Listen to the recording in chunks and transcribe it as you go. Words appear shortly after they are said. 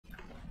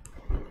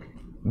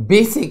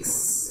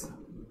Basics,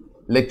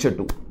 lecture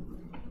 2.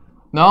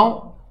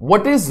 Now,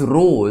 what is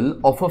role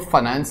of a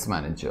finance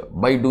manager?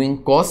 By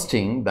doing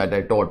costing that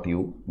I taught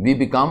you, we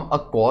become a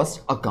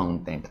cost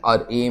accountant.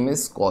 Our aim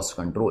is cost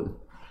control.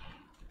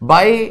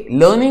 By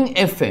learning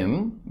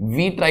FM,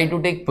 we try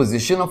to take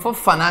position of a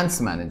finance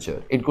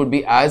manager. It could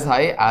be as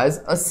high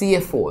as a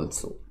CFO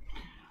also.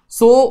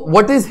 So,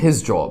 what is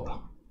his job?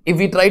 If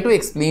we try to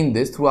explain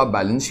this through our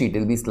balance sheet, it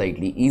will be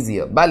slightly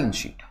easier. Balance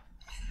sheet.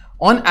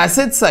 On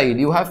asset side,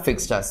 you have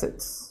fixed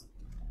assets.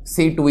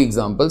 Say 2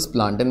 examples,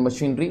 plant and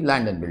machinery,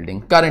 land and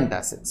building. Current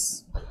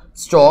assets,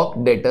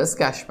 stock, debtors,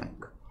 cash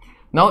bank.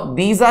 Now,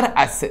 these are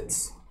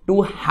assets.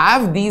 To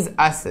have these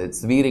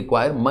assets, we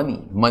require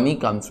money. Money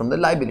comes from the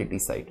liability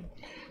side.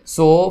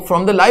 So,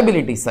 from the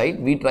liability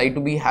side, we try to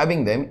be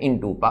having them in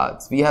 2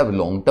 parts. We have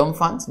long-term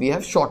funds, we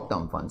have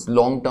short-term funds.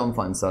 Long-term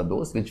funds are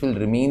those which will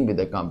remain with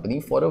the company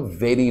for a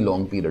very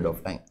long period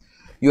of time.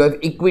 You have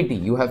equity,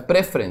 you have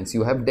preference,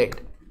 you have debt.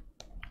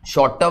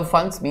 Short-term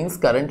funds means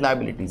current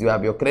liabilities. You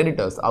have your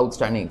creditors,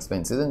 outstanding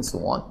expenses and so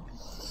on.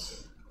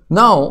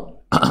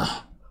 Now,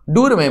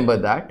 do remember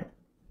that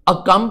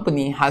a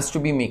company has to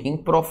be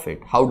making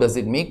profit. How does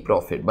it make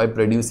profit? By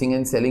producing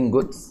and selling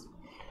goods.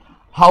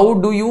 How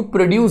do you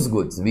produce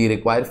goods? We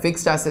require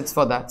fixed assets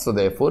for that. So,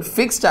 therefore,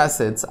 fixed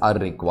assets are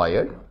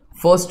required.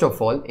 First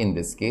of all, in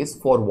this case,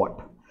 for what?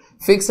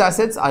 Fixed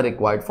assets are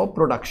required for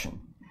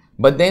production.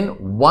 But then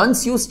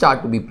once you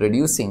start to be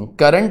producing,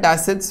 current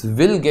assets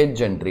will get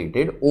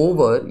generated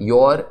over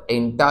your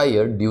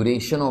entire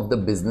duration of the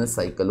business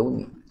cycle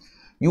only.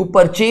 You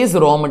purchase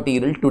raw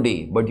material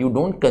today, but you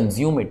don't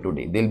consume it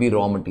today. There will be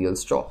raw material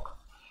stock.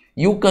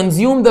 You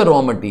consume the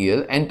raw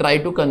material and try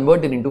to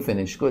convert it into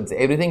finished goods.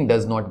 Everything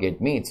does not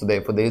get made. So,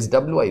 therefore, there is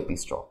WIP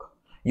stock.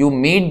 You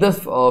made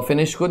the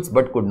finished goods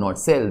but could not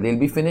sell. There will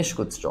be finished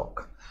goods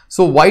stock.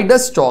 So, why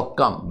does stock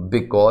come?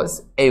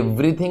 Because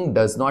everything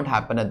does not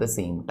happen at the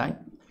same time.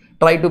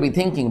 Try to be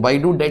thinking, why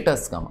do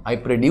debtors come? I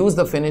produce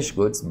the finished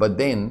goods, but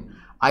then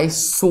I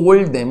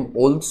sold them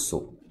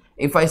also.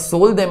 If I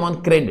sold them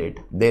on credit,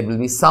 there will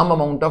be some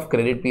amount of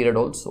credit period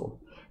also.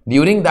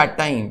 During that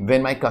time,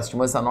 when my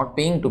customers are not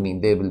paying to me,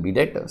 there will be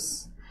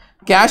debtors.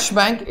 Cash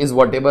bank is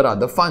whatever are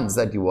the funds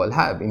that you all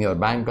have in your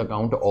bank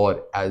account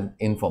or as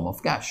in form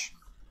of cash.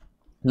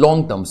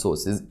 Long-term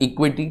sources,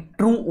 equity,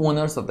 true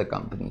owners of the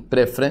company,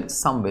 preference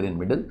somewhere in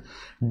middle.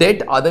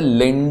 Debt are the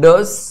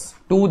lenders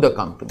to the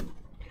company.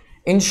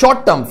 In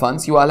short-term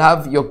funds, you all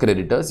have your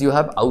creditors, you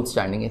have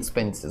outstanding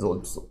expenses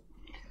also.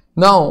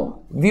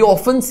 Now, we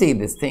often say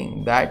this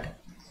thing that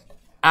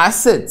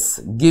assets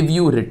give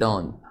you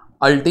return.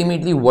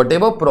 Ultimately,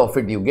 whatever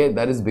profit you get,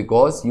 that is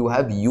because you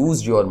have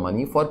used your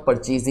money for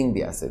purchasing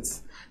the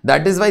assets.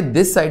 That is why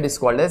this side is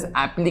called as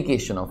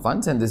application of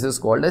funds and this is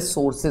called as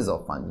sources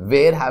of funds.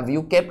 Where have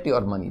you kept your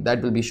money?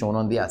 That will be shown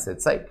on the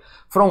asset side.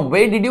 From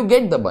where did you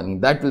get the money?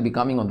 That will be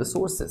coming on the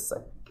sources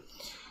side.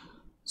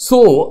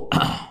 So,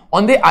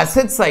 on the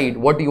asset side,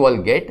 what you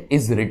all get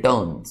is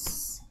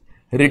returns.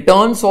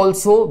 Returns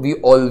also, we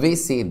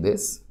always say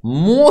this,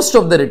 most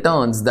of the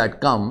returns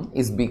that come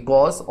is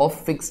because of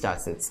fixed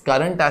assets.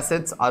 Current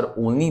assets are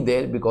only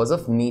there because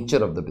of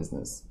nature of the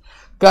business.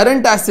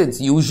 Current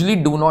assets usually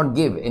do not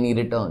give any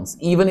returns.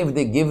 Even if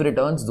they give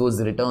returns,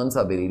 those returns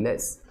are very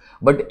less.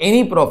 But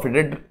any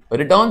profit,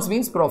 returns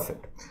means profit.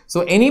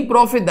 So, any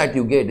profit that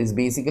you get is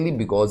basically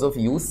because of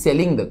you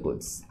selling the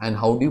goods. And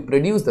how do you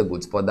produce the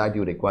goods? For that,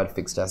 you require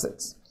fixed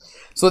assets.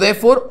 So,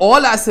 therefore,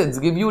 all assets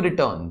give you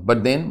return.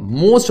 But then,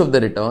 most of the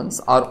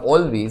returns are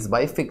always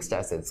by fixed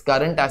assets.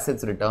 Current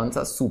assets returns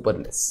are super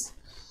less.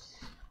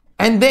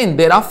 And then,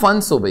 there are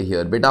funds over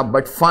here,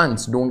 but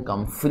funds don't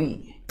come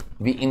free.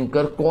 We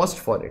incur cost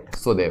for it.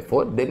 So,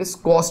 therefore, there is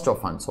cost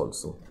of funds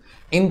also.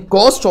 In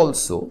cost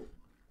also,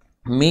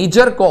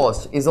 major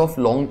cost is of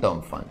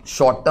long-term funds.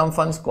 Short-term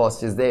funds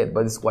cost is there,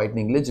 but it's quite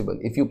negligible.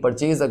 If you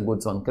purchase a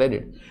goods on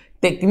credit,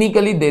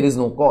 technically there is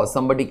no cost.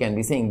 Somebody can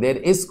be saying there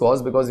is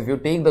cost because if you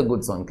take the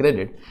goods on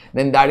credit,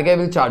 then that guy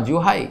will charge you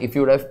high. If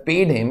you would have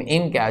paid him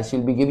in cash,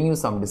 he'll be giving you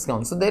some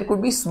discount. So, there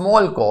could be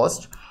small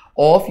cost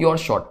of your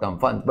short-term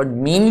funds, but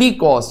mainly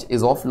cost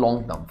is of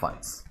long-term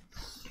funds.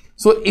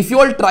 So, if you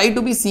all try to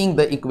be seeing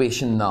the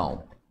equation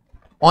now,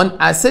 on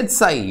asset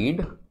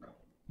side,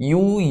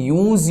 you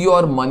use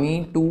your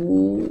money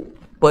to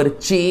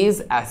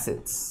purchase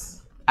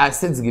assets.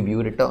 Assets give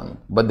you return.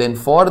 But then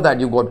for that,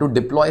 you got to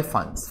deploy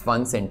funds.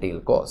 Funds entail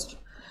cost.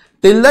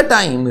 Till the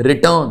time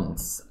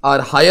returns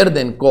are higher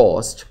than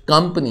cost,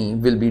 company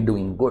will be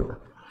doing good.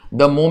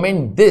 The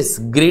moment this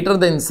greater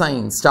than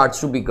sign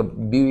starts to be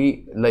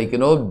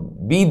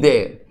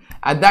there,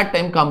 at that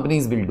time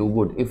companies will do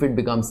good. If it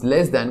becomes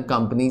less than,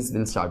 companies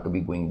will start to be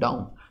going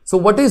down. So,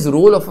 what is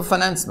role of a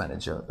finance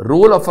manager?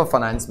 Role of a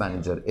finance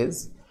manager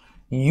is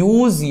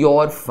use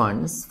your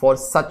funds for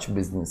such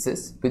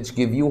businesses which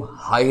give you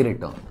high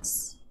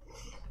returns.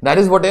 That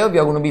is whatever we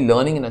are going to be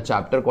learning in a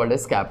chapter called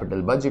as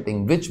capital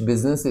budgeting, which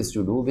businesses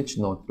to do, which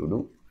not to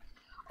do.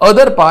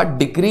 Other part,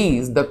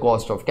 decrease the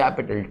cost of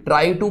capital.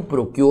 Try to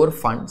procure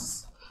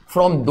funds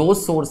from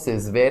those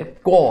sources where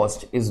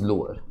cost is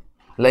lower.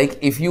 Like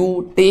if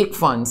you take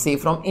funds, say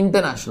from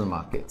international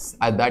markets,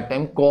 at that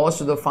time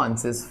cost of the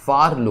funds is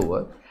far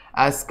lower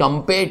as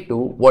compared to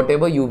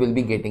whatever you will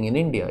be getting in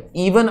India,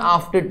 even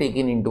after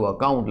taking into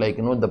account like,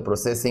 the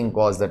processing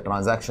cost, the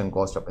transaction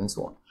cost up and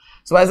so on.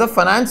 So as a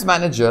finance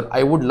manager,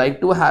 I would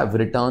like to have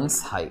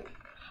returns high.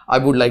 I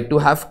would like to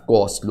have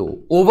cost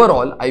low.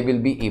 Overall, I will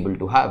be able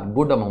to have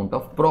good amount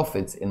of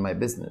profits in my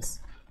business.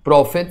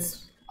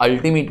 Profits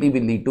ultimately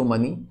will lead to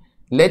money.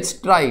 Let's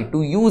try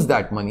to use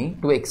that money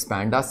to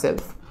expand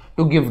ourselves,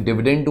 to give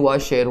dividend to our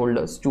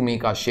shareholders, to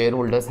make our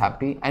shareholders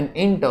happy, and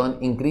in turn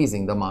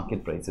increasing the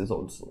market prices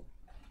also.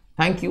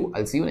 Thank you.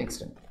 I'll see you next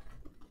time.